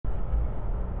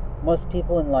Most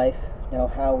people in life know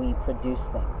how we produce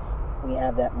things. We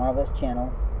have that marvelous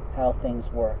channel, How Things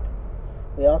Work.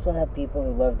 We also have people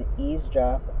who love to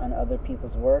eavesdrop on other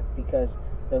people's work because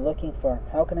they're looking for,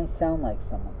 how can I sound like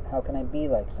someone? How can I be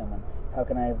like someone? How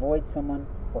can I avoid someone?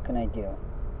 What can I do?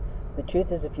 The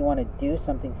truth is, if you want to do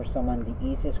something for someone, the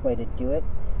easiest way to do it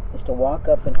is to walk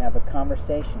up and have a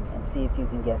conversation and see if you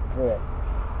can get through it.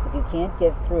 If you can't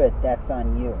get through it, that's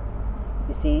on you.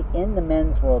 You see, in the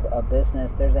men's world of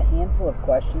business, there's a handful of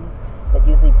questions that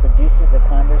usually produces a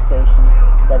conversation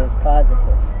that is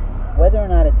positive. Whether or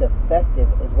not it's effective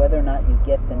is whether or not you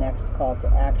get the next call to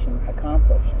action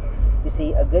accomplished. You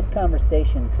see, a good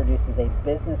conversation produces a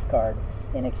business card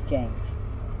in exchange.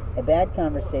 A bad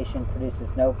conversation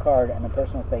produces no card, and the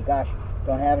person will say, gosh,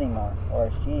 don't have any more,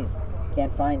 or geez,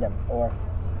 can't find them, or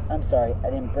I'm sorry, I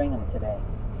didn't bring them today.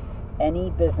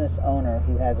 Any business owner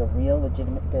who has a real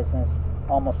legitimate business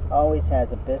almost always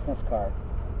has a business card.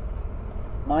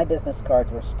 My business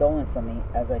cards were stolen from me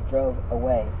as I drove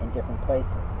away in different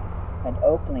places. And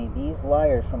openly, these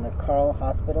liars from the Carl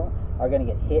Hospital are going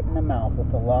to get hit in the mouth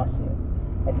with a lawsuit.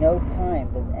 At no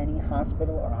time does any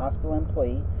hospital or hospital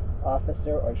employee,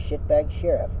 officer, or shitbag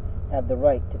sheriff have the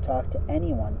right to talk to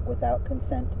anyone without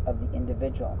consent of the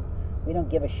individual. We don't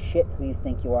give a shit who you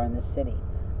think you are in this city.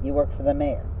 You work for the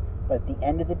mayor. But at the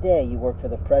end of the day, you work for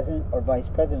the president or vice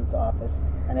president's office,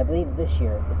 and I believe this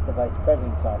year it's the vice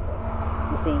president's office.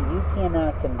 You see, you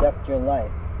cannot conduct your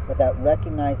life without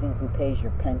recognizing who pays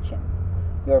your pension.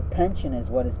 Your pension is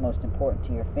what is most important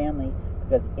to your family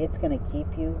because it's going to keep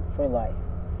you for life.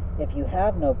 If you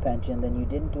have no pension, then you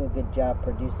didn't do a good job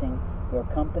producing your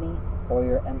company or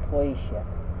your employeeship.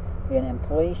 An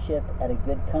employeeship at a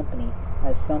good company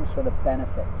has some sort of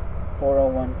benefits,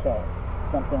 401k,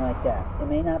 something like that. It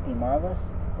may not be marvelous,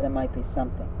 but it might be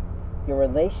something. Your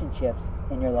relationships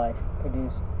in your life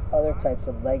produce other types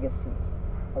of legacies.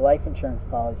 A life insurance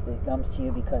policy that comes to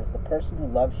you because the person who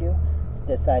loves you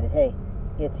has decided, hey,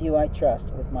 it's you I trust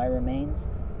with my remains,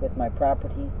 with my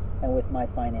property, and with my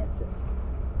finances.